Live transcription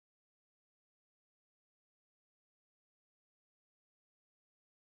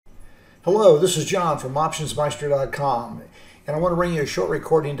Hello, this is John from optionsmeister.com, and I want to bring you a short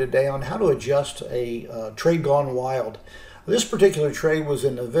recording today on how to adjust a trade gone wild. This particular trade was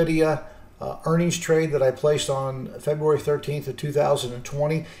an NVDA earnings trade that I placed on February 13th of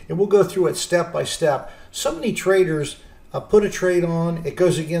 2020, and we'll go through it step by step. So many traders put a trade on, it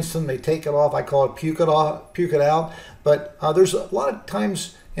goes against them, they take it off. I call it puke it out. But there's a lot of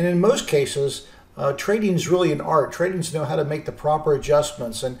times, and in most cases, trading is really an art. Traders know how to make the proper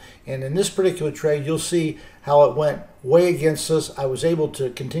adjustments, and in this particular trade, you'll see how it went way against us. I was able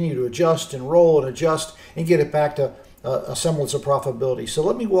to continue to adjust and roll and adjust and get it back to a semblance of profitability. So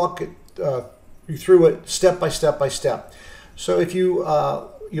let me walk you through it step by step by step. So if you're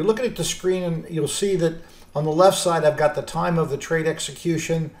looking at the screen, and you'll see that on the left side, I've got the time of the trade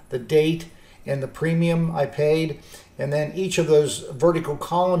execution, the date, and the premium I paid, and then each of those vertical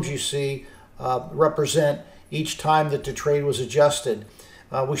columns you see represent each time that the trade was adjusted.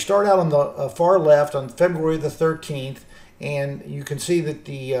 We start out on the far left on February the 13th, and you can see that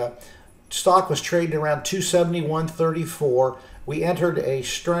the stock was trading around 271.34. We entered a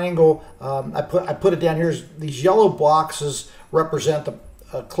strangle. I put it down here. These yellow boxes represent the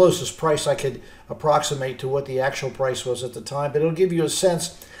closest price I could approximate to what the actual price was at the time, but it'll give you a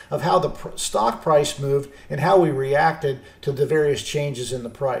sense of how the stock price moved and how we reacted to the various changes in the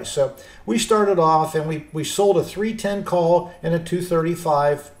price. So we started off and we sold a 310 call and a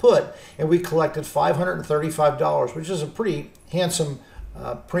 235 put, and we collected $535, which is a pretty handsome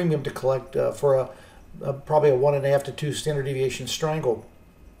premium to collect for probably a 1.5 to 2 standard deviation strangle.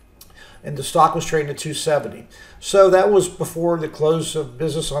 And the stock was trading at 270. So that was before the close of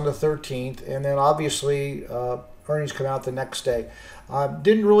business on the 13th, and then obviously earnings come out the next day.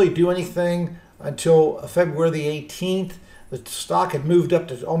 Didn't really do anything until February the 18th. The stock had moved up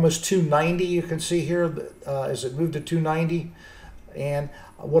to almost 290. You can see here as it moved to 290. And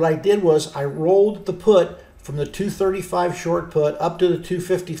what I did was I rolled the put from the 235 short put up to the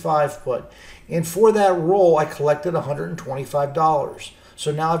 255 put. And for that roll, I collected $125.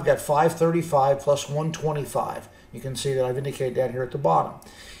 So now I've got 535 plus 125. You can see that I've indicated that here at the bottom.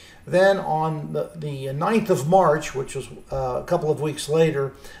 Then on the 9th of March, which was a couple of weeks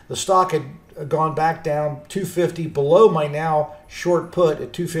later, the stock had gone back down 250 below my now short put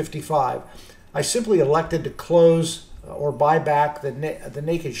at 255. I simply elected to close or buy back the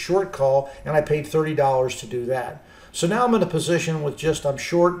naked short call, and I paid $30 to do that. So now I'm in a position with I'm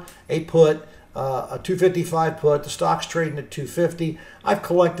short a put, a 255 put. The stock's trading at 250. I've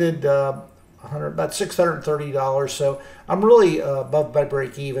collected about $630, so I'm really above my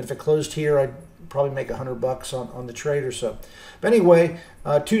break even. If it closed here, I'd probably make $100 on the trade or so. But anyway,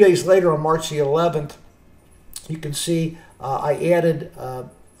 2 days later on March the 11th, you can see I added,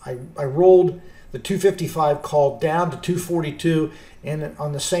 I rolled the 255 call down to 242, and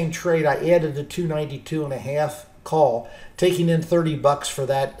on the same trade, I added the 292.5 call, taking in $30 for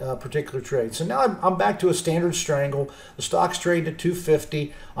that particular trade. So now I'm back to a standard strangle. The stock's trading at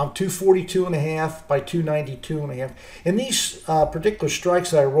 250. I'm 242.5 by 292.5. And these particular strikes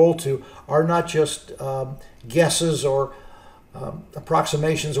that I roll to are not just guesses or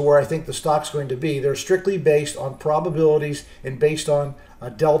approximations of where I think the stock's going to be. They're strictly based on probabilities and based on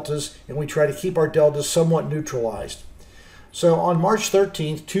deltas, and we try to keep our deltas somewhat neutralized. So on March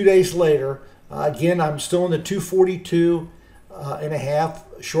 13th, 2 days later, again, I'm still in the 242.5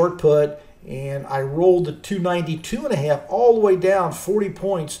 short put, and I rolled the 292.5 all the way down 40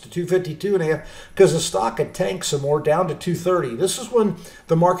 points to 252.5 because the stock had tanked some more down to 230. This is when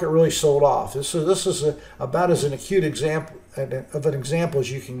the market really sold off. This is about as an acute example of an example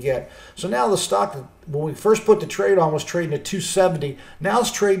as you can get. So now the stock, when we first put the trade on, was trading at 270. Now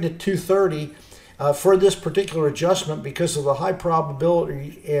it's trading at 230. For this particular adjustment, because of the high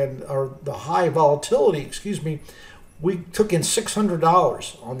probability or the high volatility, we took in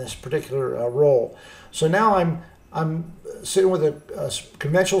 $600 on this particular roll. So now I'm sitting with a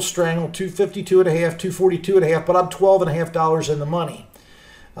conventional strangle, 252.5, 242.5, but I'm $12.5 in the money.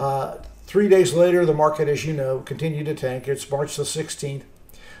 3 days later, the market, as you know, continued to tank. It's March the 16th.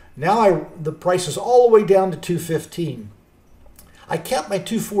 Now the price is all the way down to 215. I kept my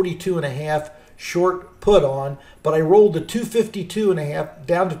 242.5 short put on, but I rolled the 252.5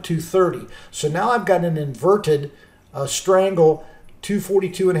 down to 230. So now I've got an inverted strangle,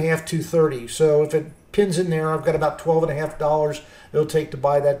 242.5, 230. So if it pins in there, I've got about $12.5 it'll take to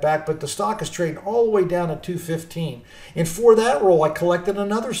buy that back. But the stock is trading all the way down to 215. And for that roll, I collected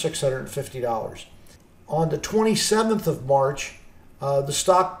another $650. On the 27th of March, the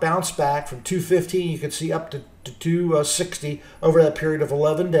stock bounced back from 215, you can see, up to 260 over that period of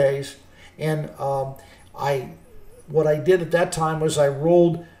 11 days. And what I did at that time was I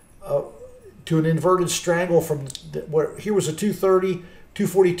rolled to an inverted strangle from where here was a 230,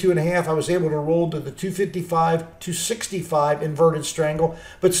 242.5. I was able to roll to the 255, 265 inverted strangle,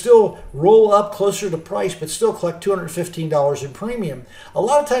 but still roll up closer to price, but still collect $215 in premium. A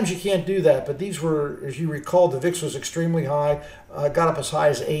lot of times you can't do that, but these were, as you recall, the VIX was extremely high, got up as high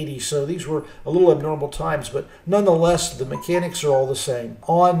as 80, so these were a little abnormal times, but nonetheless, the mechanics are all the same.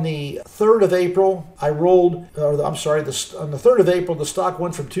 On the 3rd of April, I rolled, on the 3rd of April, the stock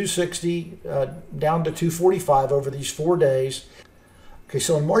went from 260 down to 245 over these 4 days. Okay,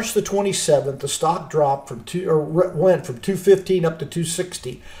 so on March the 27th, the stock dropped from went from 215 up to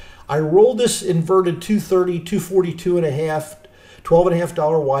 260. I rolled this inverted 230, 242.5,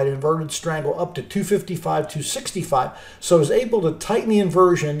 $12.5 wide inverted strangle up to 255, 265. So I was able to tighten the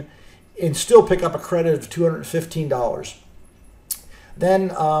inversion and still pick up a credit of $215.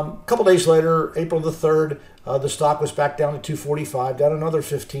 Then a couple days later, April the 3rd, the stock was back down to 245, down another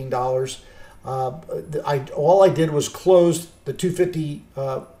 $15. All I did was close the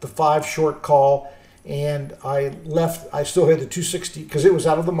 255 short call, and I still had the 260 because it was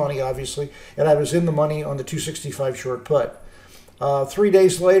out of the money, obviously, and I was in the money on the 265 short put. 3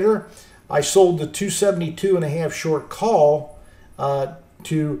 days later, I sold the 272.5 short call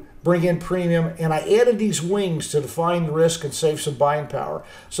to bring in premium, and I added these wings to define the risk and save some buying power.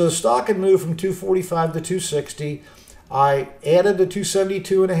 So the stock had moved from 245 to 260. I added the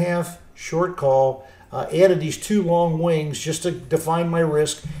 272.5 short call, added these 2 long wings just to define my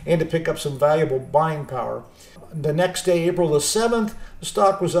risk and to pick up some valuable buying power. The next day, April the 7th, the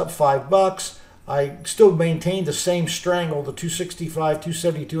stock was up $5. I still maintained the same strangle, the 265,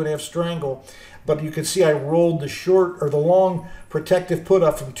 272.5 strangle, but you can see I rolled the long protective put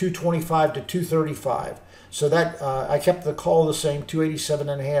up from 225 to 235. So that I kept the call the same,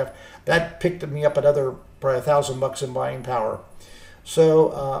 287.5. That picked me up another probably $1,000 in buying power.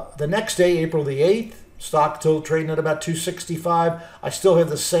 So the next day, April the 8th, stock still trading at about 265. I still have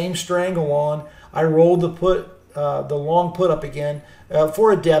the same strangle on. I rolled the long put up again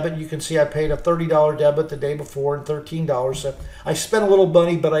for a debit. You can see I paid a $30 debit the day before and $13. So I spent a little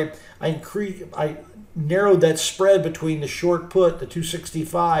money, but I narrowed that spread between the short put, the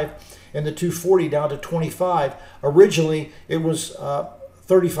 265, and the 240 down to 25. Originally, it was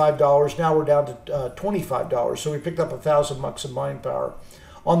 $35. Now we're down to $25. So we picked up $1,000 in buying power.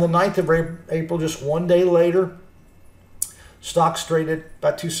 On the 9th of April, just 1 day later, stock's traded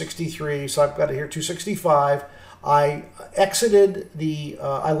about 263. So I've got it here 265. I exited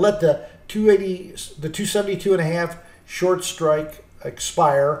I let the 272.5 short strike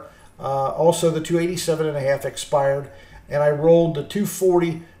expire. Also the 287.5 expired, and I rolled the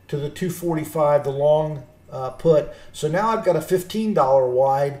 240 to the 245, the long put. So now I've got a $15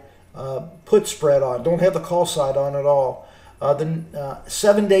 wide put spread on. Don't have the call side on at all. Then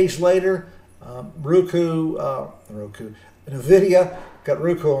 7 days later, NVDA, got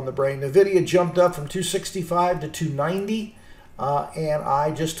Roku on the brain. NVDA jumped up from 265 to 290, and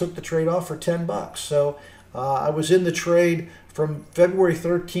I just took the trade off for $10. So I was in the trade from February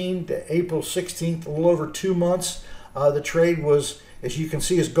 13th to April 16th, a little over 2 months. The trade was, as you can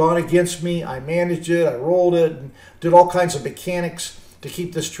see, has gone against me. I managed it, I rolled it, and did all kinds of mechanics to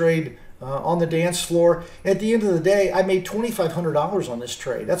keep this trade on the dance floor. At the end of the day, I made $2,500 on this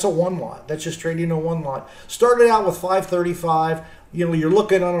trade. That's a one lot. That's just trading a one lot. Started out with 535. You know, you're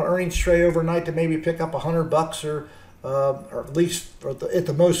looking on an earnings trade overnight to maybe pick up $100 or at least at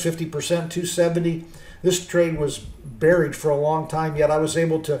the most 50%, 270. This trade was buried for a long time, yet I was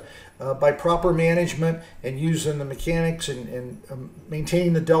able to, by proper management and using the mechanics and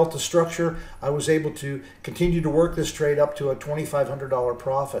maintaining the delta structure, I was able to continue to work this trade up to a $2,500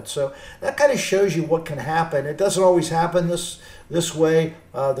 profit. So that kind of shows you what can happen. It doesn't always happen this way.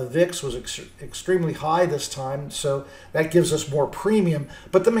 The VIX was extremely high this time, so that gives us more premium.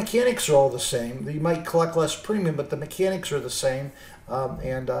 But the mechanics are all the same. You might collect less premium, but the mechanics are the same.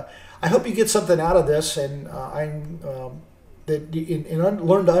 I hope you get something out of this, and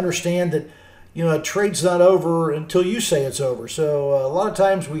learn to understand that, you know, a trade's not over until you say it's over. So a lot of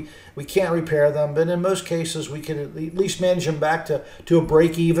times we can't repair them, but in most cases we can at least manage them back to a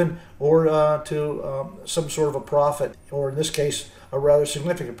break even or to some sort of a profit, or in this case a rather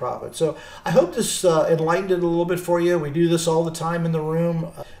significant profit. So I hope this enlightened it a little bit for you. We do this all the time in the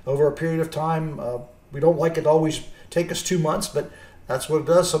room over a period of time. We don't like it to always take us 2 months, but that's what it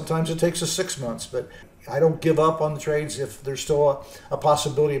does. Sometimes it takes us 6 months, but I don't give up on the trades if there's still a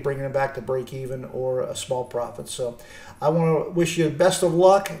possibility of bringing them back to break even or a small profit. So I want to wish you best of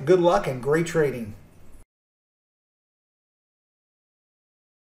luck, good luck, and great trading.